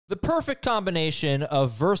The perfect combination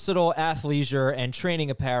of versatile athleisure and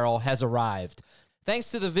training apparel has arrived.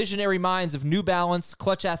 Thanks to the visionary minds of New Balance,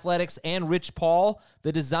 Clutch Athletics, and Rich Paul,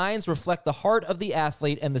 the designs reflect the heart of the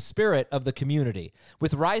athlete and the spirit of the community.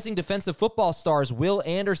 With rising defensive football stars Will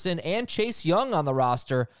Anderson and Chase Young on the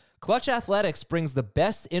roster, Clutch Athletics brings the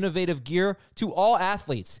best innovative gear to all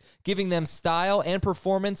athletes, giving them style and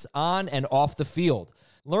performance on and off the field.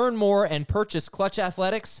 Learn more and purchase Clutch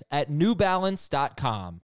Athletics at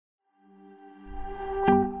newbalance.com.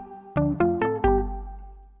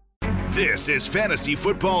 This is Fantasy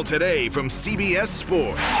Football Today from CBS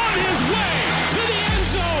Sports. On his way to the end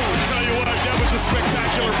zone. I'll tell you what, that was a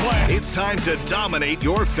spectacular play. It's time to dominate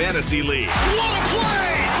your fantasy league. What a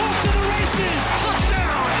play! Off to the races.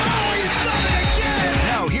 Touchdown. Oh, he's done it again.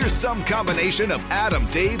 Now here's some combination of Adam,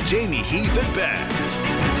 Dave, Jamie, Heath, and Ben.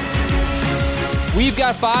 We've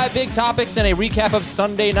got 5 big topics and a recap of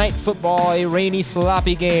Sunday Night Football, a rainy,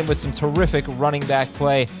 sloppy game with some terrific running back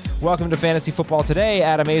play. Welcome to Fantasy Football Today.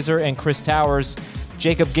 Adam Azer and Chris Towers.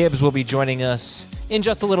 Jacob Gibbs will be joining us in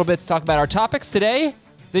just a little bit to talk about our topics today.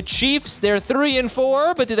 The Chiefs, they're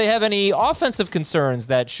 3-4, but do they have any offensive concerns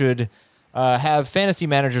that should have fantasy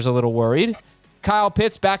managers a little worried? Kyle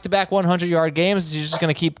Pitts, back-to-back 100-yard games. He's just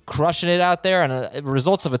going to keep crushing it out there. And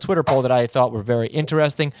results of a Twitter poll that I thought were very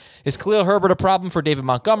interesting. Is Khalil Herbert a problem for David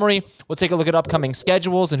Montgomery? We'll take a look at upcoming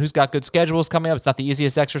schedules and who's got good schedules coming up. It's not the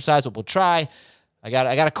easiest exercise, but we'll try. I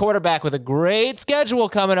got a quarterback with a great schedule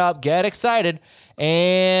coming up. Get excited.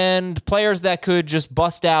 And players that could just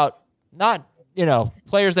bust out. Not,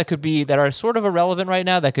 players that are sort of irrelevant right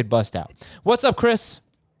now that could bust out. What's up, Chris?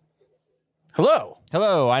 Hello.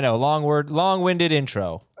 Hello. I know, long-winded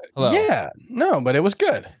intro. Hello. Yeah, no, but it was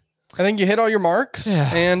good. I think you hit all your marks,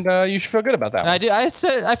 and you should feel good about that. I do.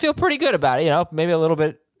 I feel pretty good about it. Maybe a little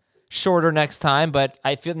bit shorter next time, but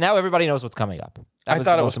I feel now everybody knows what's coming up. That was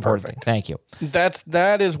the most important thing. Thank you.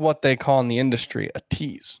 That is what they call in the industry a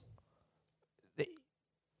tease.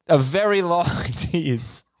 A very long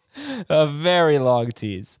tease. A very long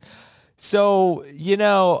tease. So,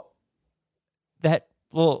 that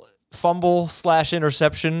little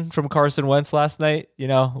fumble/interception from Carson Wentz last night,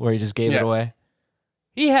 where he just gave it away.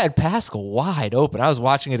 He had Pascal wide open. I was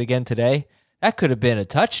watching it again today. That could have been a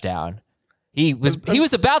touchdown. He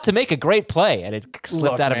was about to make a great play, and it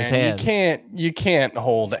slipped out of his hands. You can't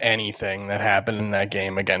hold anything that happened in that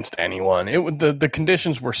game against anyone. The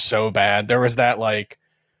conditions were so bad. There was that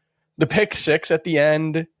the pick six at the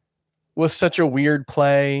end was such a weird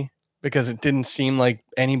play because it didn't seem like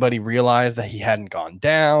anybody realized that he hadn't gone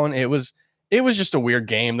down. It was just a weird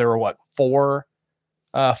game. There were 4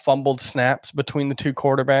 fumbled snaps between the two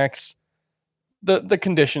quarterbacks. The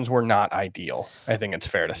conditions were not ideal. I think it's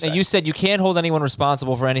fair to say. Now, you said you can't hold anyone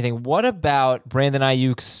responsible for anything. What about Brandon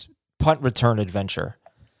Ayuk's punt return adventure?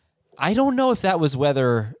 I don't know if that was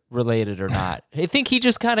weather related or not. I think he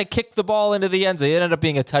just kind of kicked the ball into the end zone. It ended up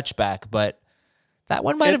being a touchback, but that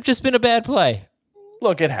one might have just been a bad play.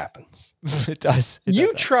 Look, it happens. It does.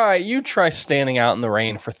 You try standing out in the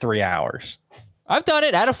rain for 3 hours. I've done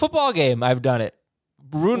it at a football game. I've done it.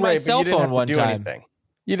 Ruined my cell phone one time.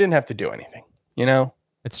 You didn't have to do anything.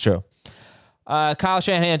 It's true. Kyle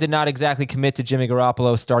Shanahan did not exactly commit to Jimmy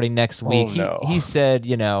Garoppolo starting next week. No. He said,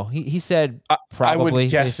 he said probably. I would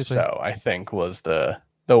guess basically. so. I think was the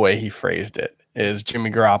way he phrased it. Is Jimmy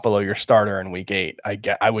Garoppolo your starter in week 8?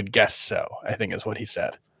 I would guess so. I think is what he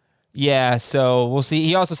said. Yeah, so we'll see.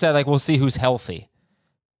 He also said we'll see who's healthy.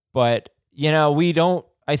 But, we don't,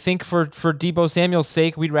 I think for Deebo Samuel's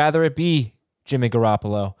sake, we'd rather it be Jimmy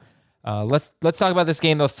Garoppolo. Let's talk about this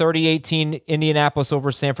game though. 30-18 Indianapolis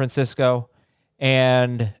over San Francisco,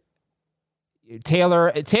 and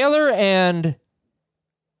Taylor and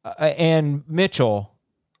Mitchell.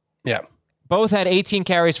 Yeah. Both had 18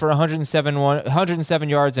 carries for 107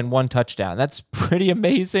 yards and 1 touchdown. That's pretty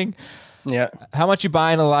amazing. Yeah. How much you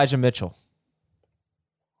buying Elijah Mitchell?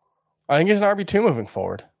 I think he's an RB2 moving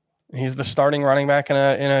forward. He's the starting running back in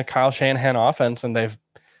a Kyle Shanahan offense, and they've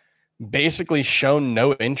basically shown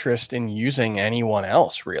no interest in using anyone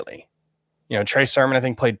else, really. Trey Sermon, I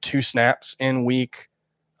think, played 2 snaps in week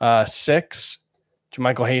 6.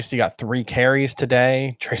 JaMychal Hasty got 3 carries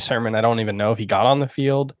today. Trey Sermon, I don't even know if he got on the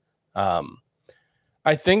field.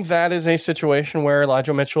 I think that is a situation where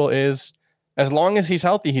Elijah Mitchell is, as long as he's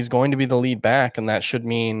healthy, he's going to be the lead back, and that should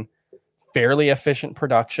mean fairly efficient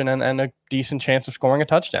production and a decent chance of scoring a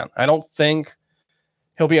touchdown. I don't think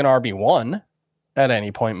he'll be an RB1 at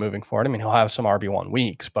any point moving forward. I mean, he'll have some RB1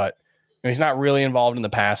 weeks, but he's not really involved in the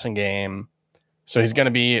passing game, so he's going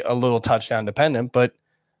to be a little touchdown dependent. But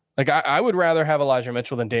I would rather have Elijah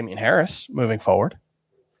Mitchell than Damian Harris moving forward.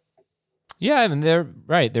 Yeah, I mean they're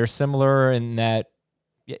right. They're similar in that.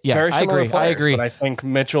 Yeah, Very similar I agree. But I think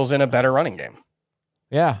Mitchell's in a better running game.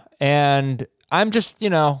 Yeah, and I'm just he's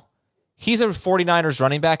a 49ers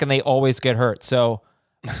running back, and they always get hurt. So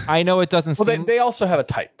I know it doesn't. Well, they also have a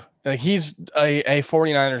type. He's a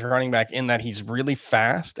 49ers running back in that he's really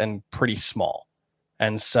fast and pretty small,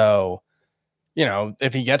 and so.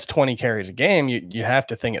 If he gets 20 carries a game, you have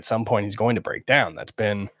to think at some point he's going to break down. That's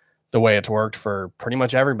been the way it's worked for pretty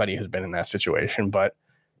much everybody who's been in that situation. But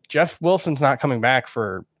Jeff Wilson's not coming back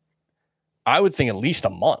for, I would think, at least a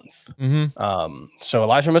month. Mm-hmm. So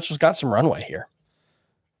Elijah Mitchell's got some runway here.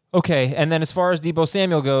 Okay, and then as far as Deebo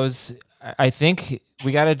Samuel goes, I think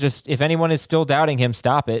we got to just, if anyone is still doubting him,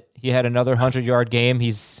 stop it. He had another 100-yard game.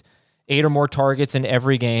 He's 8 or more targets in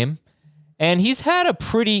every game. And he's had a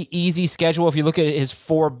pretty easy schedule. If you look at his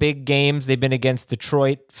 4 big games, they've been against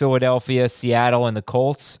Detroit, Philadelphia, Seattle, and the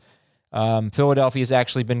Colts. Philadelphia's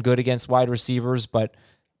actually been good against wide receivers, but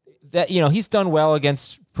that he's done well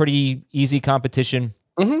against pretty easy competition.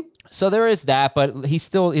 Mm-hmm. So there is that, but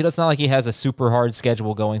it's not like he has a super hard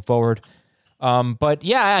schedule going forward. But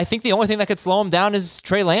yeah, I think the only thing that could slow him down is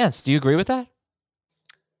Trey Lance. Do you agree with that?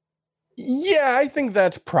 Yeah, I think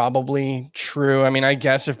that's probably true. I mean, I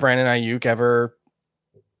guess if Brandon Ayuk ever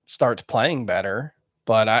starts playing better,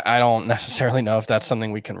 but I don't necessarily know if that's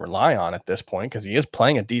something we can rely on at this point because he is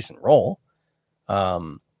playing a decent role.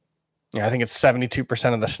 I think it's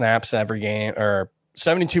 72% of the snaps every game or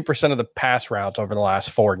 72% of the pass routes over the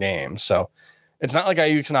last 4 games. So it's not like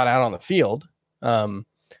Ayuk's not out on the field. No,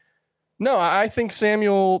 I think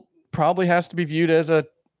Samuel probably has to be viewed as a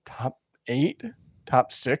top 8.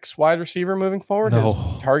 Top 6 wide receiver moving forward. No.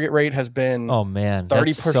 His target rate has been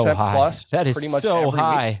 30% so plus. That is pretty much so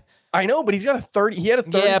high. week. I know, but he's got a 30. He had a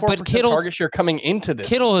 34% target share coming into this.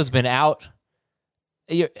 Kittle has been out.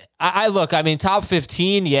 I look. I mean, top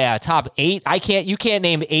 15. Yeah, top 8. You can't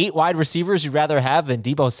name 8 wide receivers you'd rather have than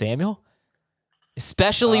Deebo Samuel,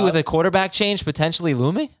 especially with a quarterback change potentially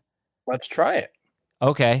looming. Let's try it.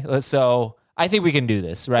 Okay, so I think we can do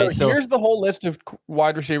this, right? So here's the whole list of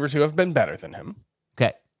wide receivers who have been better than him.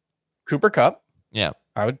 Okay. Cooper Kupp. Yeah.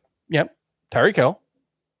 Yep. Tyreek Hill.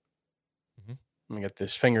 Mm-hmm. Let me get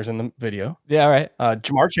these fingers in the video. Yeah, all right.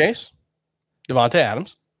 Jamar Chase. Devontae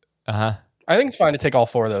Adams. Uh-huh. I think it's fine to take all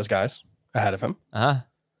 4 of those guys ahead of him. Uh-huh.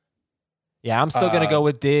 Yeah, I'm still going to go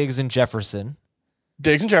with Diggs and Jefferson.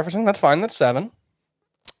 Diggs and Jefferson, that's fine. That's 7.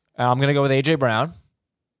 I'm going to go with A.J. Brown.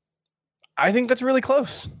 I think that's really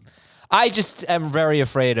close. I just am very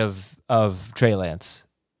afraid of Trey Lance.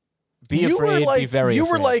 Be very You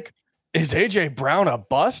afraid. were like, is AJ Brown a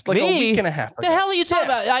bust? Like Me? a week and a half ago. The hell are you talking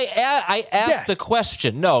about? I asked the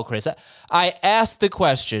question. No, Chris. I asked the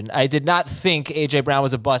question. I did not think AJ Brown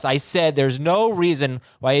was a bust. I said there's no reason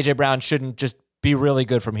why AJ Brown shouldn't just be really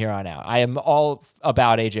good from here on out. I am all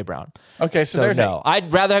about AJ Brown. Okay, so there's no.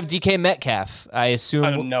 I'd rather have DK Metcalf. I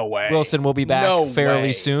assume no way. Wilson will be back fairly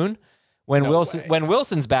way. soon. When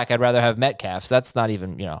Wilson's back, I'd rather have Metcalf. So that's not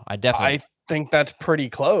even, I definitely. I think that's pretty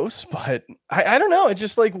close, but I don't know. It's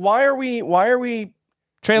just like, why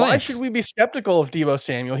Trey Lance. should we be skeptical of Deebo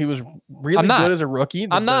Samuel? He was really good as a rookie.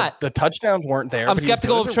 I'm not. The touchdowns weren't there. I'm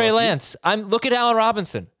skeptical of Trey Lance. Look at Allen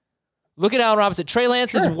Robinson. Trey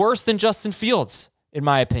Lance is worse than Justin Fields, in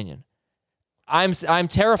my opinion. I'm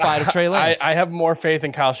terrified of Trey Lance. I have more faith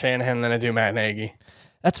in Kyle Shanahan than I do Matt Nagy.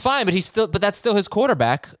 That's fine, but that's still his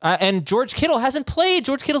quarterback. And George Kittle hasn't played.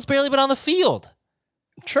 George Kittle's barely been on the field.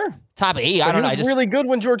 Sure. Top 8. I don't know. He was really good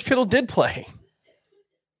when George Kittle did play.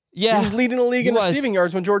 Yeah. He was leading the league in receiving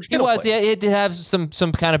yards when George Kittle played. Yeah. It did have some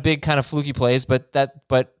kind of big, kind of fluky plays, but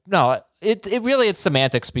no, it really, it's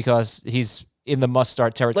semantics because he's in the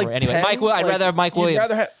must-start territory. Like anyway, I'd rather have Mike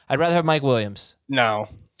Williams. I'd rather have Mike Williams. No,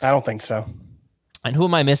 I don't think so. And who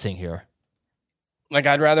am I missing here? Like,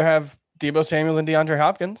 I'd rather have Deebo Samuel than DeAndre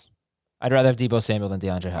Hopkins. I'd rather have Deebo Samuel than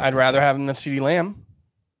DeAndre Hopkins. I'd rather have him than CeeDee Lamb.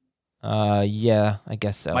 Yeah, I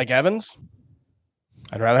guess so. Mike Evans.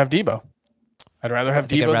 I'd rather have Deebo. I'd rather have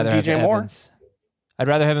Deebo than DJ Moore. Evans. I'd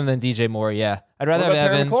rather have him than DJ Moore, yeah. I'd rather have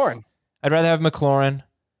Terry Evans. McLaurin? I'd rather have McLaurin.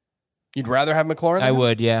 You'd rather have McLaurin than I him?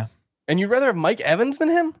 would, yeah. And you'd rather have Mike Evans than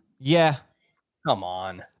him? Yeah. Come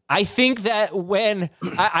on. I think that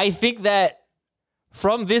I think that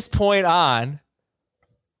from this point on,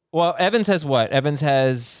 well, Evans has what? Evans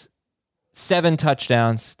has 7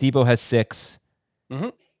 touchdowns. Deebo has 6. Mm-hmm.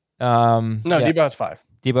 No, Deebo has 5.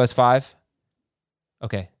 Deebo has 5.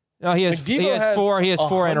 Okay. No, he has 4. He has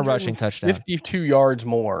 4 and a rushing touchdown. 52 yards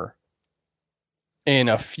more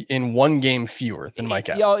in one game fewer than Mike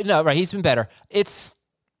Evans. No, right. He's been better. It's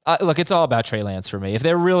look, it's all about Trey Lance for me. If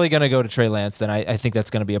they're really going to go to Trey Lance, then I think that's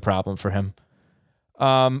going to be a problem for him.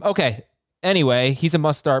 Okay. Anyway, he's a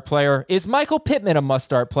must-start player. Is Michael Pittman a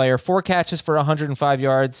must-start player? 4 catches for 105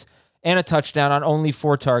 yards and a touchdown on only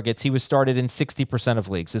 4 targets. He was started in 60% of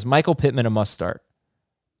leagues. Is Michael Pittman a must-start?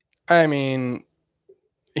 I mean,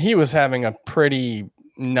 he was having a pretty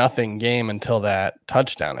nothing game until that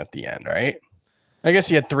touchdown at the end, right? I guess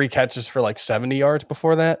he had 3 catches for like 70 yards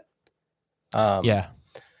before that. Yeah.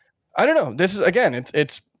 I don't know. This is, again,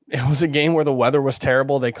 it was a game where the weather was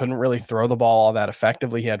terrible. They couldn't really throw the ball all that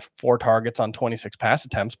effectively. He had 4 targets on 26 pass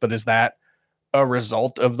attempts, but is that a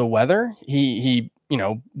result of the weather? He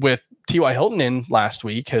with T.Y. Hilton in last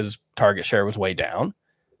week, his target share was way down.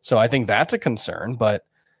 So I think that's a concern, but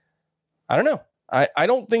I don't know. I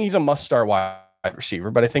don't think he's a must-start wide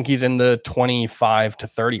receiver, but I think he's in the 25 to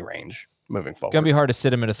 30 range moving forward. Gonna be hard to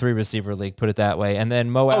sit him in a 3-receiver league, put it that way. And then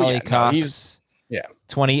Mo Alley Cox,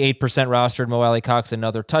 28% rostered. Mo Alley Cox,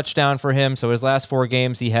 another touchdown for him. So his last 4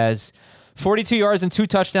 games, he has 42 yards and 2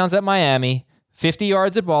 touchdowns at Miami, 50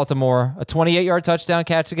 yards at Baltimore, a 28-yard touchdown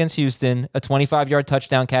catch against Houston, a 25-yard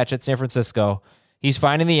touchdown catch at San Francisco. He's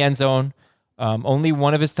finding the end zone. Only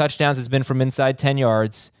one of his touchdowns has been from inside 10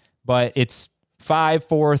 yards, but it's 5,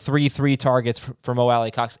 4, 3, 3 targets for Mo Alley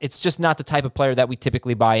Cox. It's just not the type of player that we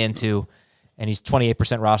typically buy into, and he's 28%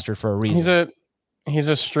 rostered for a reason. He's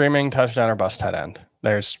a streaming touchdown or bust tight end.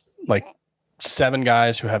 There's like 7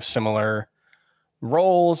 guys who have similar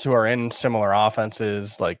roles, who are in similar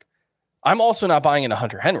offenses. Like, I'm also not buying into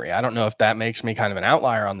Hunter Henry. I don't know if that makes me kind of an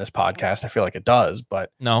outlier on this podcast. I feel like it does,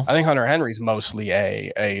 but no, I think Hunter Henry's mostly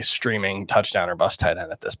a streaming touchdown or bust tight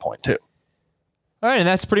end at this point too. All right, and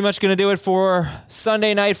that's pretty much going to do it for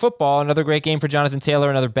Sunday Night Football. Another great game for Jonathan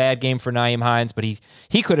Taylor, another bad game for Nyheim Hines, but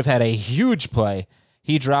he could have had a huge play.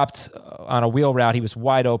 He dropped on a wheel route. He was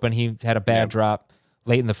wide open. He had a bad drop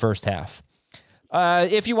late in the first half.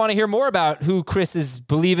 If you want to hear more about who Chris is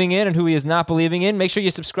believing in and who he is not believing in, make sure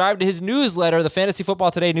you subscribe to his newsletter, the Fantasy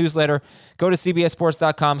Football Today newsletter. Go to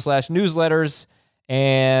cbssports.com/newsletters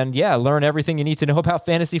and learn everything you need to know about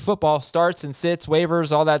fantasy football, starts and sits,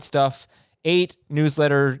 waivers, all that stuff. 8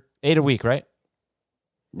 a week, right?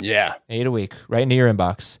 Yeah. 8 a week, right into your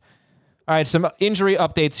inbox. All right, some injury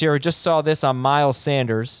updates here. I just saw this on Miles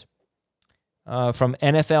Sanders from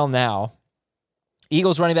NFL Now.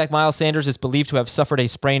 Eagles running back Miles Sanders is believed to have suffered a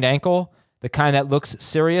sprained ankle, the kind that looks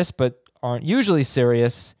serious but aren't usually as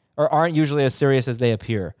serious as they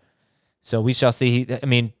appear. So we shall see. I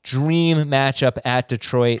mean, dream matchup at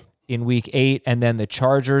Detroit in week 8, and then the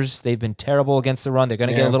Chargers. They've been terrible against the run. They're going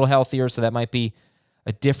to get a little healthier, so that might be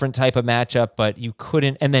a different type of matchup, but you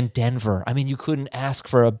couldn't. And then Denver. I mean, you couldn't ask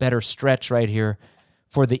for a better stretch right here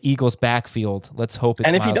for the Eagles backfield. Let's hope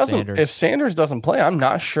it's Sanders. If Sanders doesn't play, I'm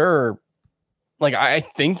not sure. Like, I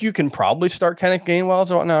think you can probably start Kenneth Gainwell as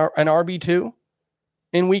an RB2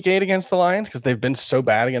 in week 8 against the Lions because they've been so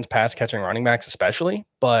bad against pass catching running backs, especially.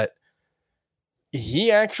 But he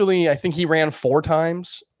actually, I think he ran 4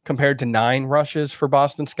 times compared to 9 rushes for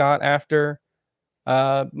Boston Scott after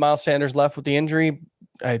Miles Sanders left with the injury.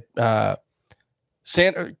 Gainwell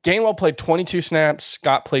played 22 snaps.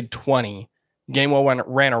 Scott played 20. Gainwell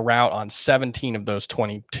ran a route on 17 of those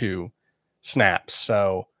 22 snaps.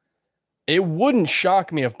 So it wouldn't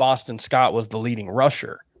shock me if Boston Scott was the leading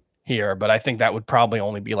rusher here, but I think that would probably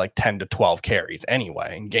only be like 10 to 12 carries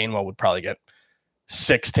anyway. And Gainwell would probably get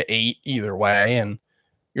 6 to 8 either way. And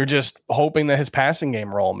you're just hoping that his passing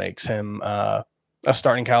game role makes him a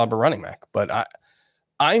starting caliber running back. But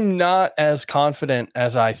I'm not as confident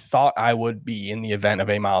as I thought I would be in the event of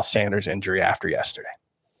a Miles Sanders injury after yesterday.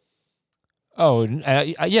 Oh,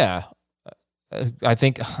 yeah. I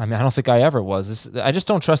don't think I ever was. I just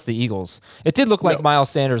don't trust the Eagles. It did look like Miles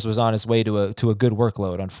Sanders was on his way to a good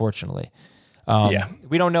workload, unfortunately.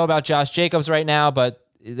 We don't know about Josh Jacobs right now, but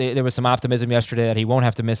there was some optimism yesterday that he won't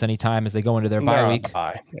have to miss any time as they go into their bye week.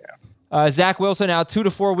 Zach Wilson out 2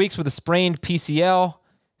 to 4 weeks with a sprained PCL.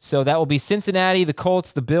 So that will be Cincinnati, the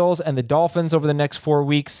Colts, the Bills, and the Dolphins over the next 4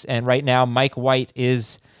 weeks. And right now, Mike White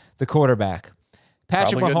is the quarterback.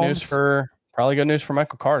 Patrick Mahomes. Probably good news for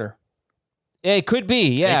Michael Carter. It could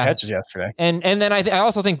be, yeah. 8 catches yesterday. And then I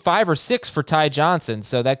also think 5 or 6 for Ty Johnson.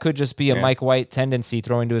 So that could just be a Mike White tendency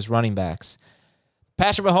throwing to his running backs.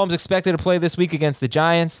 Patrick Mahomes expected to play this week against the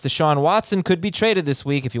Giants. Deshaun Watson could be traded this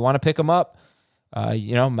week if you want to pick him up.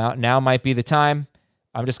 Now might be the time.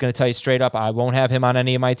 I'm just going to tell you straight up, I won't have him on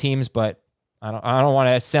any of my teams, but I don't want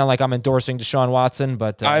to sound like I'm endorsing Deshaun Watson,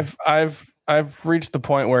 but I've reached the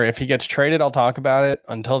point where if he gets traded, I'll talk about it.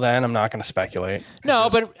 Until then, I'm not going to speculate. No,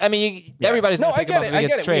 but I mean, everybody's going to pick him up if he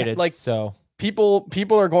gets traded. Like, so people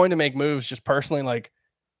are going to make moves. Just personally, like,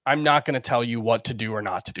 I'm not going to tell you what to do or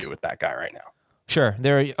not to do with that guy right now. Sure,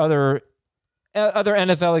 there are other other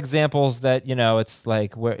NFL examples that, it's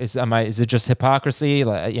like, is it just hypocrisy?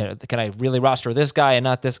 Like, can I really roster this guy and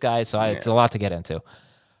not this guy? So it's a lot to get into.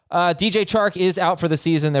 DJ Chark is out for the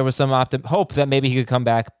season. There was some hope that maybe he could come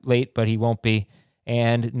back late, but he won't be.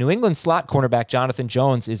 And New England slot cornerback Jonathan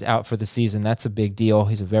Jones is out for the season. That's a big deal.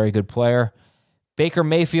 He's a very good player. Baker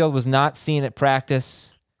Mayfield was not seen at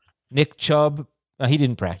practice. Nick Chubb, he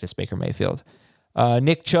didn't practice, Baker Mayfield.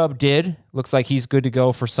 Nick Chubb did. Looks like he's good to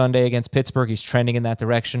go for Sunday against Pittsburgh. He's trending in that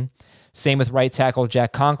direction. Same with right tackle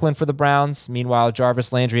Jack Conklin for the Browns. Meanwhile,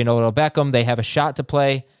 Jarvis Landry and Odell Beckham, they have a shot to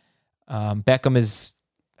play. Beckham is,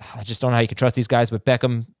 I just don't know how you can trust these guys, but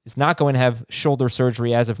Beckham is not going to have shoulder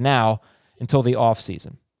surgery as of now until the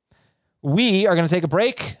offseason. We are going to take a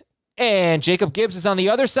break, and Jacob Gibbs is on the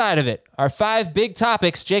other side of it. Our 5 big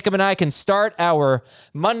topics. Jacob and I can start our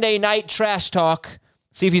Monday night trash talk.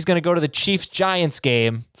 See if he's going to go to the Chiefs-Giants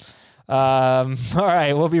game. All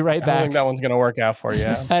right, we'll be right back. I don't think that one's going to work out for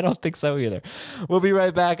you. I don't think so either. We'll be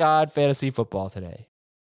right back on Fantasy Football Today.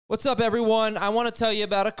 What's up, everyone? I want to tell you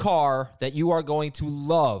about a car that you are going to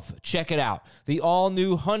love. Check it out. The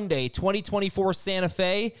all-new Hyundai 2024 Santa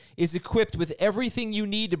Fe is equipped with everything you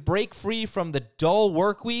need to break free from the dull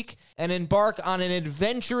work week and embark on an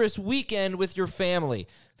adventurous weekend with your family.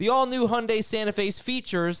 The all-new Hyundai Santa Fe's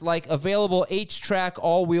features like available H-Track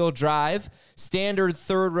all-wheel drive, standard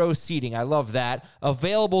third-row seating, I love that,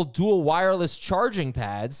 available dual wireless charging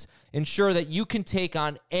pads, ensure that you can take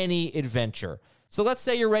on any adventure. So let's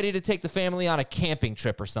say you're ready to take the family on a camping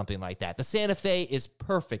trip or something like that. The Santa Fe is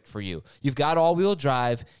perfect for you. You've got all-wheel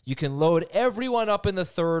drive. You can load everyone up in the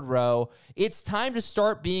third row. It's time to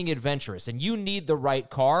start being adventurous, and you need the right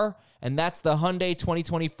car, and that's the Hyundai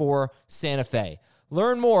 2024 Santa Fe.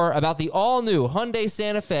 Learn more about the all-new Hyundai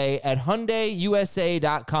Santa Fe at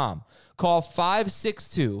HyundaiUSA.com. Call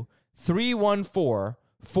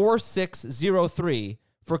 562-314-4603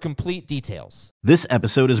 for complete details. This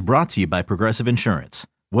episode is brought to you by Progressive Insurance.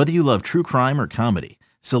 Whether you love true crime or comedy,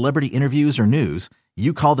 celebrity interviews or news,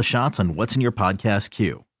 you call the shots on what's in your podcast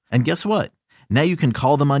queue. And guess what? Now you can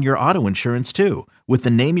call them on your auto insurance too with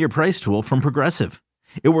the Name Your Price tool from Progressive.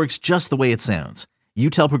 It works just the way it sounds. You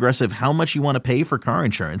tell Progressive how much you want to pay for car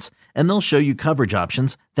insurance, and they'll show you coverage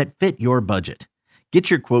options that fit your budget. Get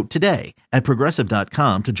your quote today at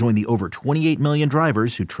Progressive.com to join the over 28 million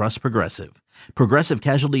drivers who trust Progressive. Progressive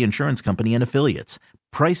Casualty Insurance Company and Affiliates.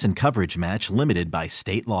 Price and coverage match limited by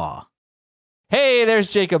state law. Hey, there's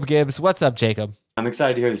Jacob Gibbs. What's up, Jacob? I'm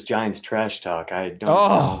excited to hear this Giants trash talk. I don't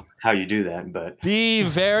know how you do that, but... Be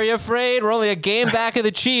very afraid. We're only a game back of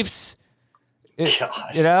the Chiefs.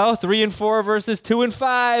 Gosh. 3-4 versus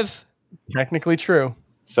 2-5. Technically true.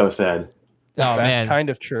 So sad. Oh, That's man. kind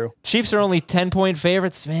of true. Chiefs are only 10-point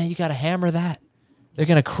favorites. Man, you got to hammer that. They're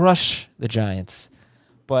going to crush the Giants.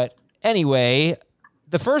 But anyway,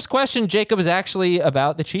 the first question, Jacob, is actually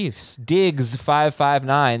about the Chiefs.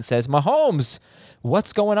 Diggs559 says, Mahomes,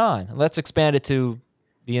 what's going on? Let's expand it to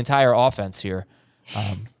the entire offense here.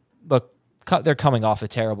 Look, they're coming off a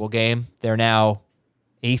terrible game. They're now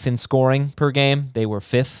 8th in scoring per game. They were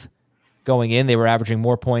 5th going in. They were averaging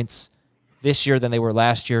more points this year than they were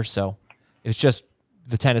last year, so it's just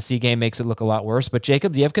the Tennessee game makes it look a lot worse. But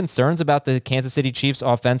Jacob, do you have concerns about the Kansas City Chiefs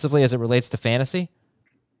offensively as it relates to fantasy?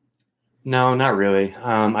 No, not really.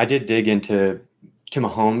 I did dig into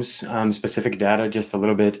Mahomes' specific data just a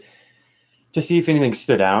little bit to see if anything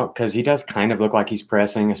stood out, because he does kind of look like he's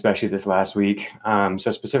pressing, especially this last week.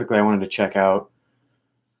 So specifically, I wanted to check out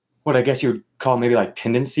what I guess you would call maybe like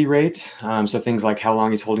tendency rates. So things like how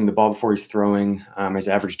long he's holding the ball before he's throwing, his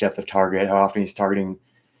average depth of target, how often he's targeting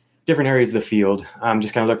different areas of the field.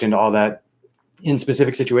 Just kind of looked into all that in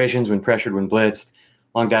specific situations, when pressured, when blitzed,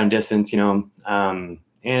 long down distance,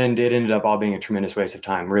 and it ended up all being a tremendous waste of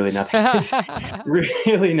time. Really nothing has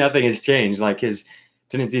changed. Like, his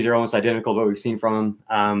tendencies are almost identical to what we've seen from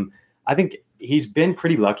him. I think he's been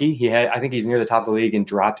pretty lucky. I think he's near the top of the league in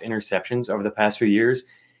dropped interceptions over the past few years.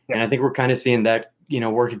 Yeah. And I think we're kind of seeing that,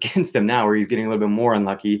 work against him now, where he's getting a little bit more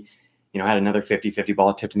unlucky. Had another 50-50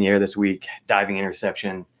 ball tipped in the air this week, diving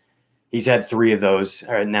interception. He's had 3 of those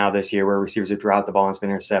now this year where receivers have dropped the ball and it's been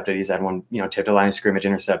intercepted. He's had one, tipped a line of scrimmage,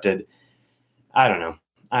 intercepted. I don't know.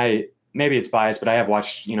 Maybe it's biased, but I have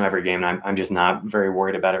watched, every game, and I'm just not very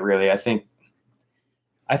worried about it, really. I think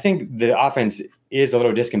the offense is a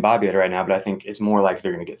little discombobulated right now, but I think it's more like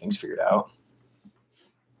they're going to get things figured out.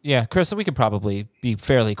 Yeah, Chris, we could probably be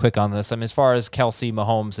fairly quick on this. I mean, as far as Kelsey,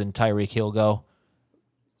 Mahomes, and Tyreek Hill go,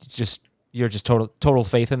 you're just total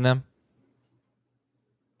faith in them?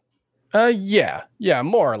 Yeah,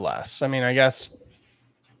 more or less. I mean, I guess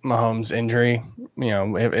Mahomes' injury,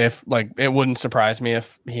 if like, it wouldn't surprise me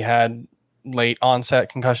if he had late onset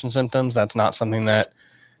concussion symptoms. That's not something that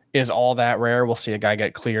is all that rare. We'll see a guy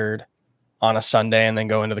get cleared on a Sunday and then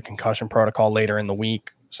go into the concussion protocol later in the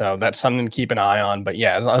week. So that's something to keep an eye on. But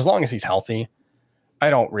yeah, as long as he's healthy, I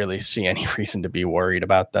don't really see any reason to be worried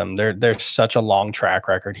about them. There's such a long track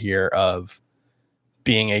record here of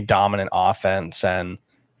being a dominant offense. And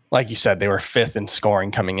like you said, they were 5th in scoring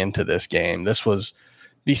coming into this game. This was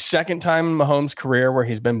the second time in Mahomes' career where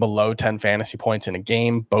he's been below 10 fantasy points in a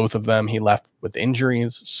game. Both of them he left with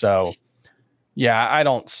injuries. So yeah, I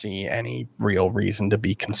don't see any real reason to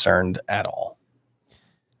be concerned at all.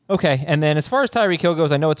 Okay, and then as far as Tyreek Hill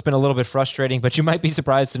goes, I know it's been a little bit frustrating, but you might be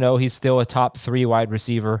surprised to know he's still a top 3 wide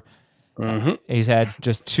receiver. He's had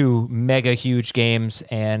just 2 mega huge games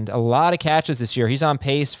and a lot of catches this year. He's on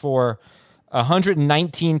pace for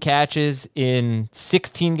 119 catches in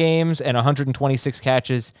 16 games and 126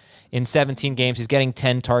 catches in 17 games. He's getting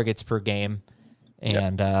 10 targets per game.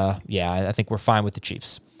 And I think we're fine with the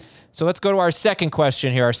Chiefs. So let's go to our second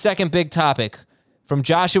question here, our second big topic. From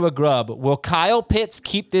Joshua Grubb, will Kyle Pitts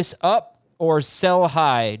keep this up or sell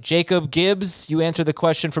high? Jacob Gibbs, you answer the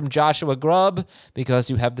question from Joshua Grubb because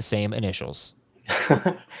you have the same initials.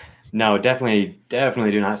 No, definitely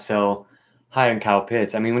do not sell high on Kyle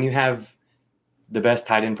Pitts. I mean, when you have the best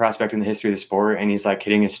tight end prospect in the history of the sport and he's like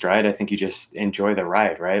hitting his stride, I think you just enjoy the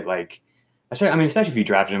ride, right? Like, especially if you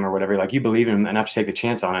drafted him or whatever, like you believe in him enough to take the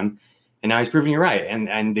chance on him. And now he's proving you right.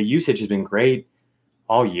 And the usage has been great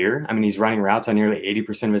all year. I mean, he's running routes on nearly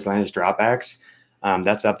 80% of his Atlanta's dropbacks.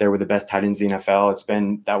 That's up there with the best tight ends in the NFL. It's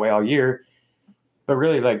been that way all year. But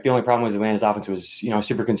really, like, the only problem was Atlanta's offense was,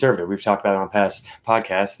 super conservative. We've talked about it on past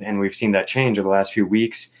podcasts, and we've seen that change over the last few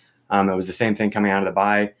weeks. It was the same thing coming out of the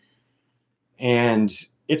bye. And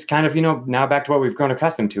it's kind of, now back to what we've grown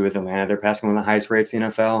accustomed to with Atlanta. They're passing one of the highest rates in the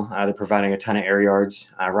NFL. They're providing a ton of air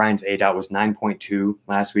yards. Ryan's ADOT was 9.2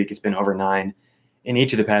 last week. It's been over 9 in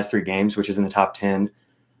each of the past 3 games, which is in the top 10.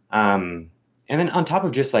 And then on top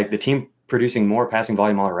of just like the team producing more passing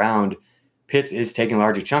volume all around, Pitts is taking a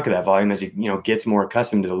larger chunk of that volume as he, gets more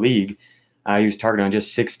accustomed to the league. He was targeted on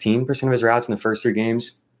just 16% of his routes in the first 3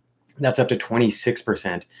 games. That's up to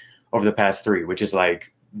 26% over the past 3, which is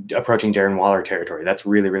like approaching Darren Waller territory. That's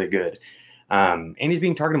really, really good. And he's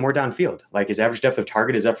being targeted more downfield. Like his average depth of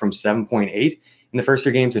target is up from 7.8 in the first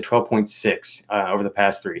 3 games to 12.6 over the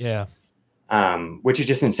past 3. Yeah. Which is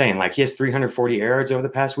just insane. Like he has 340 air yards over the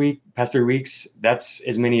past 3 weeks. That's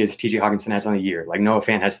as many as TJ Hawkinson has on the year. Like Noah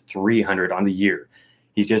Fant has 300 on the year.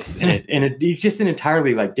 He's just he's just an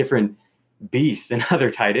entirely like different beast than other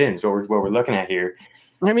tight ends. What we're looking at here.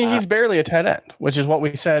 I mean, he's barely a tight end, which is what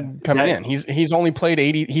we said coming in. He's only played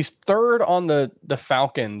 80. He's 3rd on the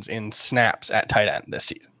Falcons in snaps at tight end this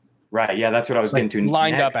season. Right. Yeah, that's what I was getting to.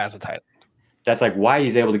 Lined up as a tight end. That's like why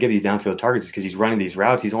he's able to get these downfield targets is because he's running these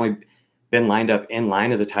routes. He's only been lined up in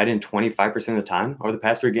line as a tight end 25% of the time over the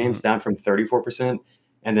past 3 games, down from 34%.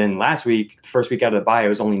 And then last week, the first week out of the bye, it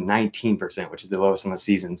was only 19%, which is the lowest in the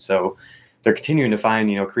season. So they're continuing to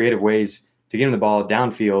find, creative ways to get him the ball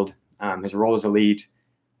downfield. His role is elite.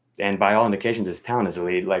 And by all indications, his talent is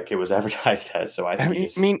elite, like it was advertised as. So I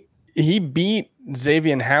mean, he beat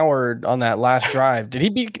Xavier Howard on that last drive. Did he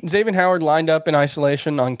beat Xavier Howard lined up in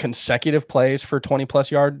isolation on consecutive plays for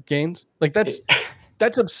 20-plus yard gains? Like that's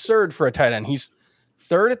absurd for a tight end. He's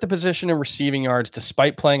 3rd at the position in receiving yards,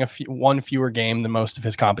 despite playing one fewer game than most of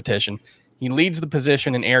his competition. He leads the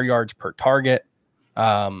position in air yards per target.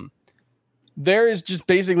 There is just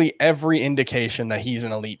basically every indication that he's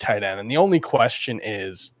an elite tight end. And the only question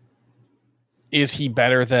is he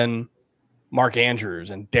better than Mark Andrews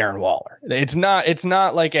and Darren Waller? It's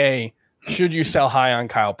not like should you sell high on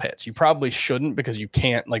Kyle Pitts? You probably shouldn't, because you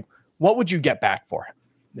can't. Like, what would you get back for him?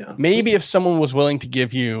 Yeah. Maybe if someone was willing to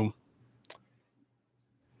give you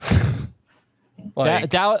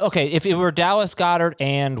if it were Dallas Goedert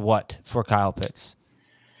and what for Kyle Pitts?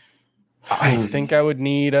 I think I would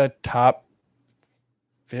need a top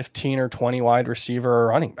 15 or 20 wide receiver or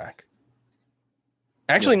running back.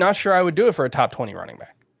 Actually, not sure I would do it for a top 20 running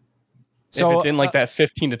back. So if it's in like that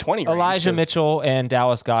 15 to 20 range. Elijah Mitchell and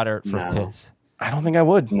Dallas Goedert for Pitts. I don't think I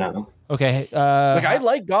would. No. Okay. I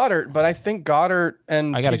like Goddard, but I think Goddard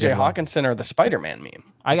and TJ Hawkinson are the Spider-Man meme.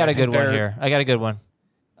 I got a good one here.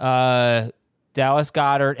 Dallas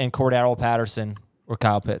Goedert and Cordero Patterson or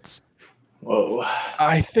Kyle Pitts. Whoa.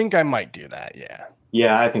 I think I might do that, yeah.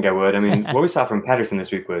 Yeah, I think I would. I mean, what we saw from Patterson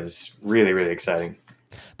this week was really, really exciting.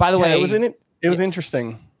 By the way, it was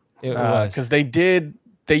interesting. It was. Because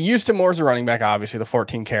they used him more as a running back, obviously, the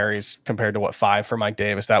 14 carries compared to 5 for Mike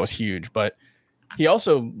Davis. That was huge. But he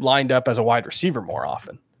also lined up as a wide receiver more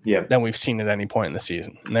often than we've seen at any point in the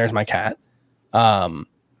season. And there's my cat. And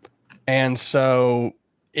And so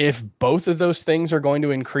if both of those things are going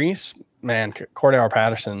to increase, man, Cordell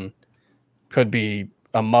Patterson could be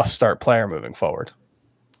a must-start player moving forward.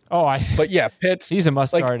 But yeah, Pitts, he's a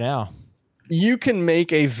must-start now. You can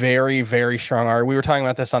make a very, very strong argument. We were talking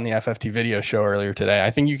about this on the FFT video show earlier today.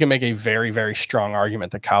 I think you can make a very, very strong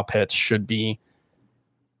argument that Kyle Pitts should be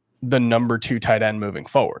the number 2 tight end moving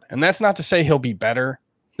forward. And that's not to say he'll be better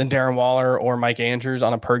than Darren Waller or Mike Andrews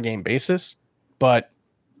on a per game basis, but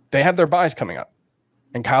they have their buys coming up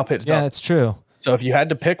and Kyle Pitts doesn't. Yeah, that's true. So if you had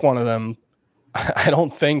to pick one of them, I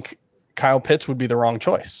don't think Kyle Pitts would be the wrong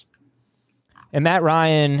choice. And Matt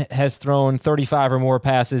Ryan has thrown 35 or more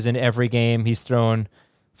passes in every game. He's thrown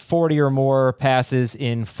 40 or more passes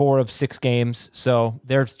in 4 of 6 games. So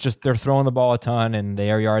they're throwing the ball a ton, and the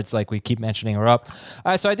air yards, like we keep mentioning, are up.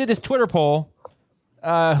 So I did this Twitter poll.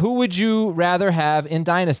 Who would you rather have in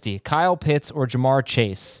Dynasty, Kyle Pitts or Jamar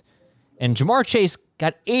Chase? And Jamar Chase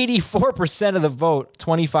got 84% of the vote,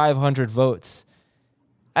 2,500 votes.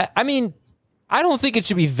 I mean, I don't think it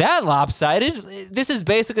should be that lopsided. This is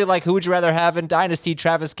basically like, who would you rather have in Dynasty,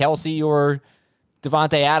 Travis Kelce or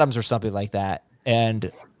Devontae Adams or something like that?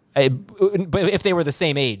 But if they were the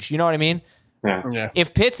same age, you know what I mean? Yeah.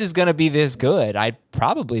 If Pitts is going to be this good, I'd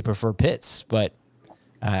probably prefer Pitts, but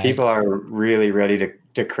people are really ready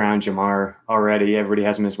to crown Jamar already. Everybody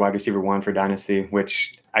has him as wide receiver 1 for Dynasty,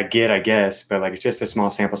 which I guess, but like, it's just a small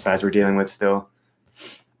sample size we're dealing with still.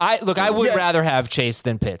 I would rather have Chase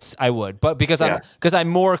than Pitts. I would, but because I'm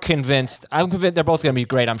more convinced. I'm convinced they're both going to be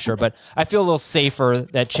great. I'm sure, but I feel a little safer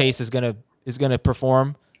that Chase is going to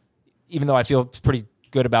perform, even though I feel pretty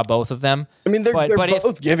good about both of them. I mean, they're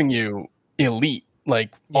both giving you elite, like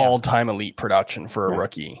all-time elite production for a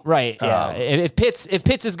rookie, right? Yeah. If Pitts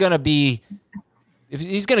is going to be, if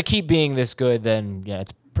he's going to keep being this good, then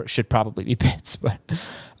it should probably be Pitts. But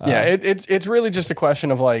it's really just a question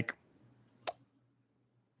of like,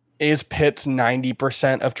 is Pitts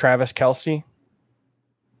 90% of Travis Kelce,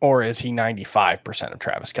 or is he 95% of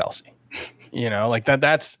Travis Kelce? You know, like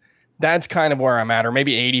that's kind of where I'm at, or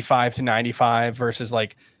maybe 85 to 95 versus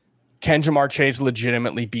like, can Jamar Chase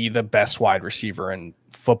legitimately be the best wide receiver in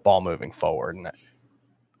football moving forward? And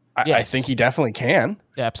I think he definitely can.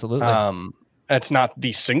 Yeah, absolutely. It's not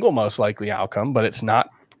the single most likely outcome, but it's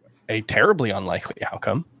not a terribly unlikely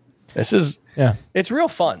outcome. It's real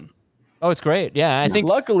fun. Oh, it's great. Yeah, I think.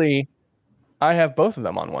 Luckily, I have both of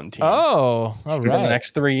them on one team. Oh, all right. For the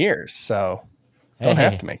next 3 years, so don't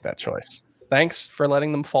have to make that choice. Thanks for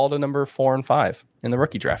letting them fall to number 4 and 5 in the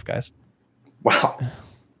rookie draft, guys. Wow.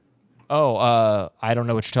 Oh, I don't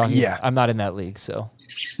know what you're talking about. I'm not in that league, so.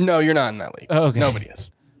 No, you're not in that league. Okay. Nobody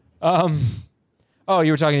is. Oh,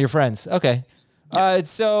 you were talking to your friends. Okay.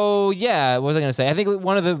 So yeah, what was I going to say? I think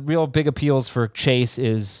one of the real big appeals for Chase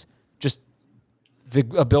is just the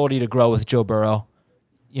ability to grow with Joe Burrow.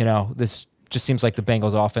 You know, this just seems like the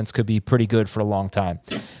Bengals offense could be pretty good for a long time.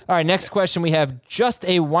 All right, next question we have, just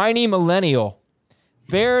a whiny millennial.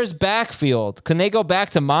 Bears backfield. Can they go back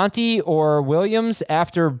to Monty or Williams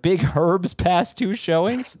after Big Herb's past 2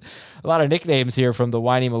 showings? A lot of nicknames here from the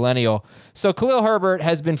whiny millennial. So Khalil Herbert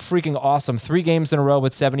has been freaking awesome. 3 games in a row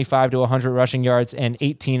with 75 to 100 rushing yards and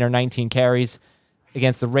 18 or 19 carries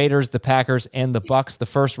against the Raiders, the Packers, and the Bucs. The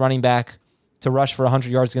first running back to rush for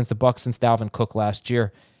 100 yards against the Bucs since Dalvin Cook last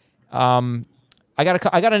year. I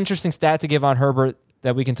got an interesting stat to give on Herbert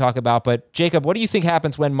that we can talk about. But Jacob, what do you think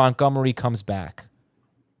happens when Montgomery comes back?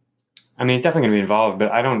 I mean, he's definitely going to be involved,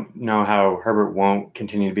 but I don't know how Herbert won't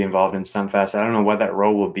continue to be involved in some facet. I don't know what that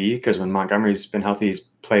role will be, because when Montgomery's been healthy, he's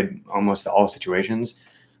played almost all situations.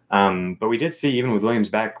 But we did see, even with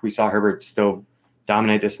Williams back, we saw Herbert still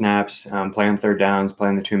dominate the snaps, play on third downs, play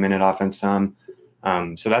in the 2-minute offense some.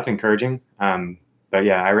 So that's encouraging. But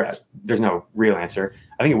yeah, there's no real answer.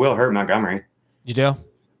 I think it will hurt Montgomery. You do?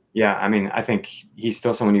 Yeah, I mean, I think he's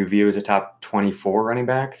still someone you view as a top 24 running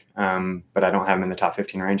back, but I don't have him in the top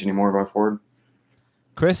 15 range anymore going forward.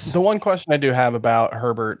 Chris? The one question I do have about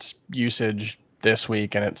Herbert's usage this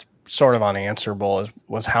week, and it's sort of unanswerable,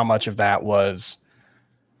 was how much of that was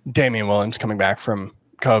Damian Williams coming back from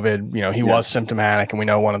COVID. You know, he was symptomatic, and we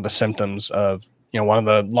know one of the symptoms of, you know, one of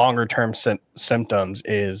the longer term symptoms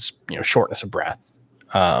is, you know, shortness of breath.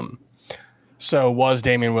 So was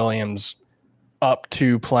Damian Williams up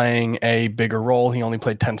to playing a bigger role? He only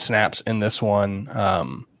played 10 snaps in this one.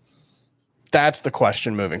 That's the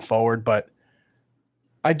question moving forward. But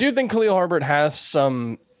I do think Khalil Herbert has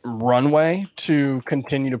some runway to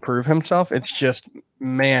continue to prove himself. It's just,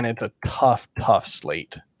 man, it's a tough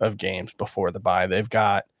slate of games before the bye. They've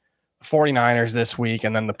got 49ers this week,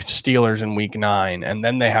 and then the Steelers in week 9, and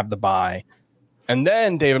then they have the bye. And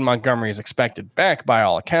then David Montgomery is expected back by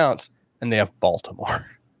all accounts. and they have Baltimore.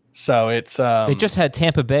 So it's they just had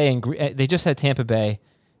Tampa Bay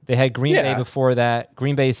They had Green Bay before that.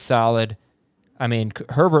 Green Bay's solid. I mean,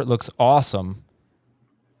 Herbert looks awesome.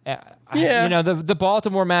 The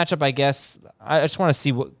Baltimore matchup, I guess. I just want to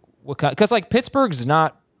see what because like Pittsburgh's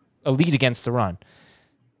not elite against the run.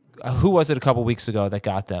 Who was it a couple weeks ago that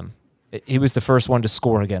got them? He was the first one to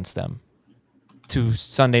score against them 2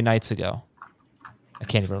 Sunday nights ago. I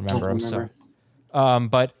can't even remember. I'm sorry.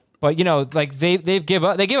 But like they give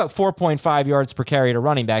up 4.5 yards per carry to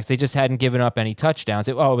running backs. They just hadn't given up any touchdowns.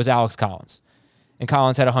 It was Alex Collins, and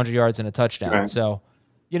Collins had 100 yards and a touchdown. Right. So,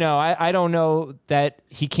 I don't know that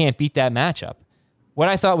he can't beat that matchup. What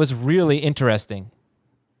I thought was really interesting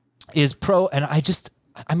is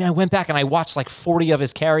I went back and I watched like 40 of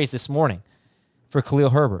his carries this morning for Khalil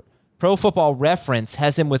Herbert. Pro Football Reference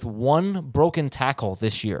has him with 1 broken tackle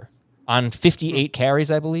this year on 58 carries,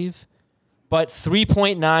 I believe, but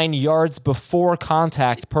 3.9 yards before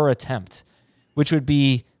contact per attempt, which would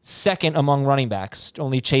be second among running backs.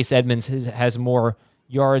 Only Chase Edmonds has more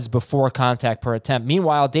yards before contact per attempt.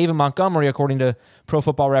 Meanwhile, David Montgomery, according to Pro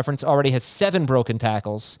Football Reference, already has 7 broken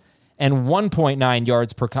tackles and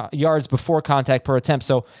 1.9 yards before contact per attempt.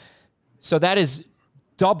 So that is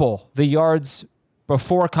double the yards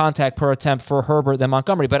before contact per attempt for Herbert than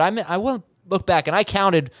Montgomery. But I will look back, and I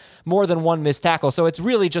counted more than 1 missed tackle. So it's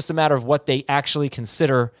really just a matter of what they actually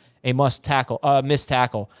consider a missed tackle.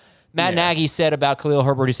 Matt Nagy said about Khalil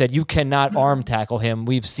Herbert, he said, you cannot arm tackle him.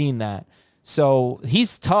 We've seen that. So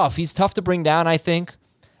he's tough. He's tough to bring down, I think.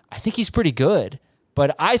 I think he's pretty good.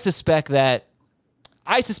 But I suspect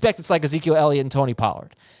it's like Ezekiel Elliott and Tony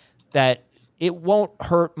Pollard, that it won't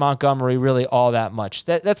hurt Montgomery really all that much.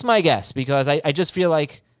 That's my guess, because I just feel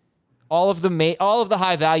like all of the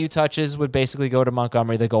high value touches would basically go to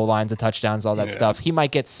Montgomery, the goal lines, the touchdowns, all that stuff. He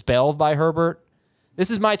might get spelled by Herbert. This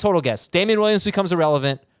is my total guess. Damian Williams becomes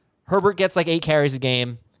irrelevant. Herbert gets like 8 carries a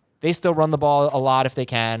game. They still run the ball a lot if they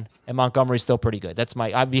can, and Montgomery's still pretty good.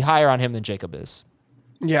 I'd be higher on him than Jacob is.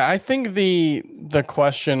 Yeah, I think the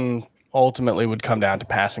question ultimately would come down to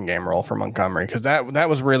passing game role for Montgomery, because that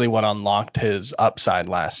was really what unlocked his upside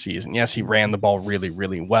last season. Yes, he ran the ball really,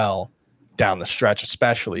 really well down the stretch,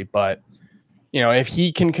 especially, but if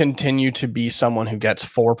he can continue to be someone who gets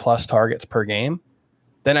 4+ targets per game,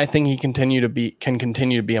 then I think he can continue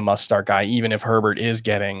to be a must-start guy, even if Herbert is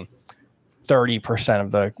getting 30%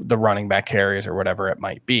 of the running back carries or whatever it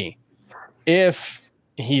might be. If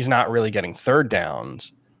he's not really getting third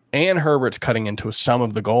downs, and Herbert's cutting into some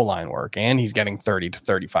of the goal line work, and he's getting 30 to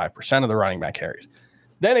 35% of the running back carries,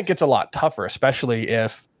 then it gets a lot tougher, especially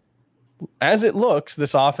if, as it looks,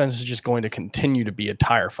 this offense is just going to continue to be a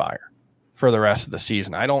tire fire for the rest of the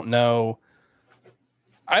season. I don't know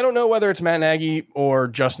whether it's Matt Nagy or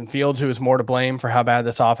Justin Fields who is more to blame for how bad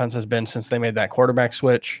this offense has been since they made that quarterback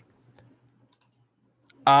switch.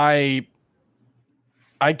 I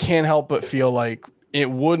can't help but feel like it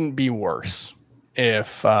wouldn't be worse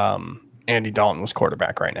if Andy Dalton was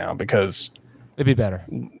quarterback right now, because it'd be better.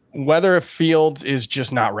 Whether Fields is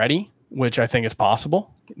just not ready, which I think is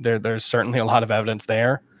possible, there's certainly a lot of evidence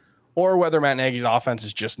there, or whether Matt Nagy's offense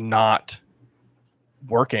is just not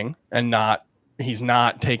working and he's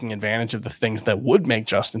not taking advantage of the things that would make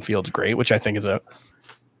Justin Fields great, which I think is a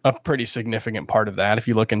pretty significant part of that. If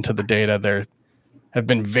you look into the data, there have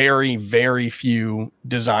been very, very few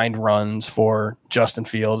designed runs for Justin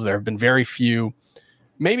Fields. There have been very few.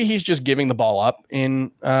 Maybe he's just giving the ball up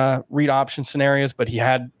in read option scenarios, but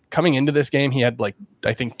coming into this game, he had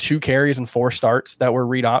I think 2 carries and 4 starts that were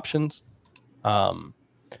read options. And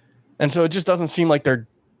so it just doesn't seem like they're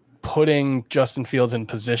putting Justin Fields in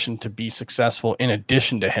position to be successful in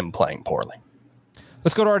addition to him playing poorly.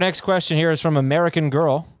 Let's go to our next question here. Is from American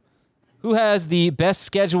Girl. Who has the best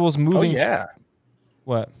schedules moving? Oh, yeah.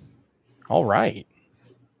 What? All right.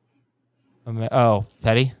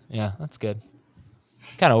 Petty? Yeah, that's good.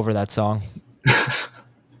 Kind of over that song.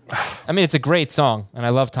 I mean, it's a great song, and I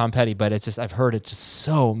love Tom Petty, but it's just I've heard it just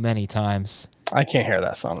so many times. I can't hear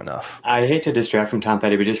that song enough. I hate to distract from Tom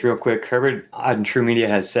Petty, but just real quick, Herbert on True Media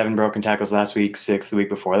has 7 broken tackles last week, 6 the week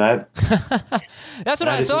before that. That's what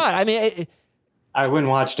I thought. I mean, I went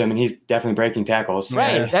and watched him, and he's definitely breaking tackles.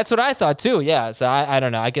 Right. Yeah. That's what I thought too. Yeah. So I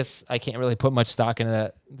don't know. I guess I can't really put much stock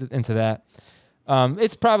into that.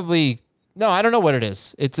 It's probably I don't know what it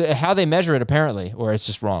is. It's how they measure it apparently, or it's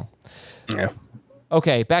just wrong. Yeah.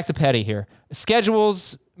 Okay. Back to Petty here.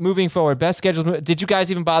 Schedules moving forward. Best schedules. Did you guys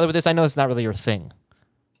even bother with this? I know it's not really your thing.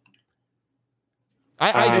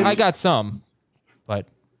 I got some, but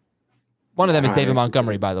one of them is David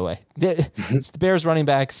Montgomery, by the way. The Bears running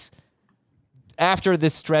backs after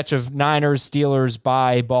this stretch of Niners, Steelers,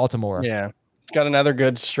 by Baltimore. Yeah. Got another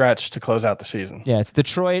good stretch to close out the season. Yeah, it's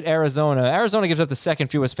Detroit, Arizona. Arizona gives up the second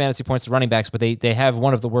fewest fantasy points to running backs, but they have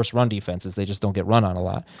one of the worst run defenses. They just don't get run on a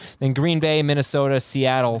lot. Then Green Bay, Minnesota,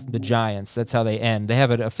 Seattle, the Giants. That's how they end. They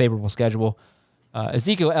have a favorable schedule.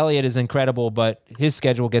 Ezekiel Elliott is incredible, but his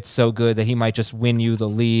schedule gets so good that he might just win you the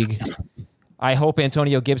league. I hope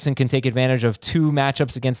Antonio Gibson can take advantage of 2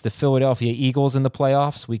 matchups against the Philadelphia Eagles in the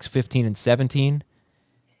playoffs, weeks 15 and 17.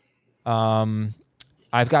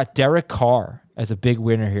 I've got Derek Carr as a big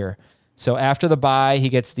winner here. So after the bye, he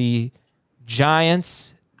gets the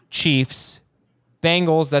Giants, Chiefs,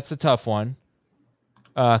 Bengals, that's a tough one,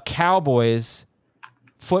 Cowboys,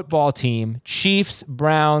 football team, Chiefs,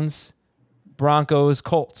 Browns, Broncos,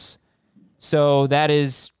 Colts. So that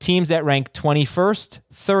is teams that rank 21st,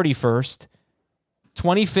 31st,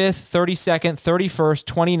 25th, 32nd, 31st,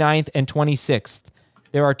 29th, and 26th.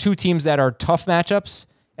 There are 2 teams that are tough matchups.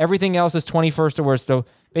 Everything else is 21st or worse. So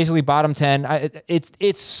basically bottom 10.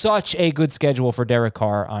 It's such a good schedule for Derek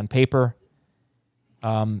Carr on paper.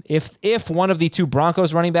 If one of the 2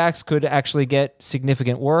 Broncos running backs could actually get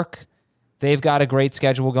significant work, they've got a great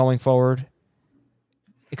schedule going forward.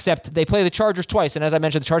 Except they play the Chargers twice. And as I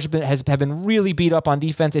mentioned, the Chargers have been really beat up on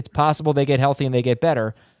defense. It's possible they get healthy and they get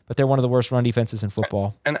better, but they're one of the worst run defenses in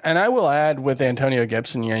football. And I will add with Antonio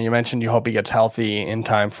Gibson, you mentioned you hope he gets healthy in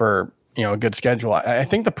time for, a good schedule. I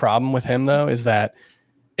think the problem with him though is that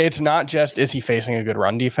it's not just is he facing a good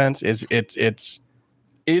run defense, is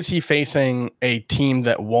he facing a team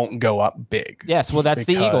that won't go up big? Yes, well that's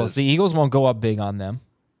the Eagles. The Eagles won't go up big on them.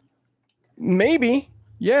 Maybe.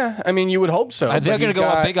 Yeah, I mean, you would hope so. They're going to go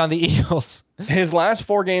up big on the Eagles. His last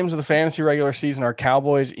 4 games of the fantasy regular season are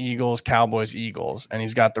Cowboys, Eagles, and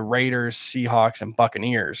he's got the Raiders, Seahawks, and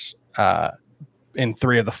Buccaneers in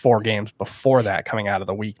 3 of the 4 games before that, coming out of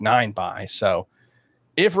the Week 9 bye. So,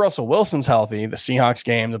 if Russell Wilson's healthy, the Seahawks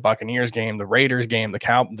game, the Buccaneers game, the Raiders game,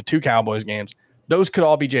 the 2 Cowboys games, those could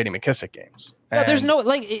all be J.D. McKissic games. No,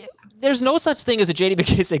 there's no such thing as a J.D.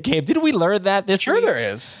 McKissic game. Didn't we learn that this week? Sure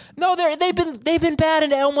there is. No, they've been bad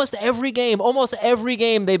in almost every game. Almost every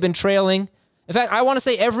game they've been trailing. In fact, I want to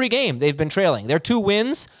say every game they've been trailing. Their 2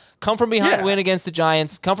 wins come from behind win against the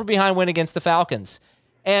Giants, come from behind win against the Falcons.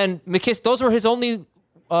 And McKissic, those were his only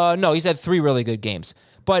no, he's had 3 really good games.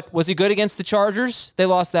 But was he good against the Chargers? They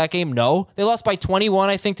lost that game? No. They lost by 21,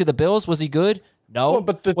 I think, to the Bills. Was he good? No. Well,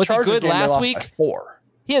 but the was Chargers he good game, last they lost week? by 4.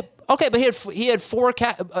 He had 4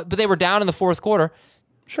 but they were down in the 4th quarter.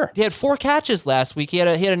 Sure. He had 4 catches last week. He had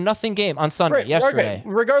a nothing game on Sunday, yesterday. Okay.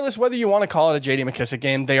 Regardless whether you want to call it a J.D. McKissic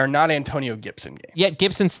game, they are not Antonio Gibson games. Yet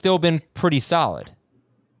Gibson's still been pretty solid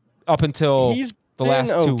up until the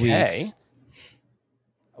last 2 weeks.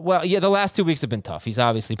 Well, yeah, the last 2 weeks have been tough. He's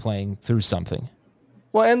obviously playing through something.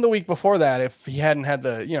 Well, and the week before that, if he hadn't had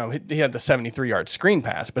he had the 73-yard screen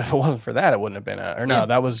pass, but if it wasn't for that, it wouldn't have been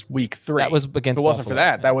that was week 3. That was against If it wasn't Buffalo, for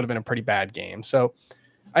that, that would have been a pretty bad game. So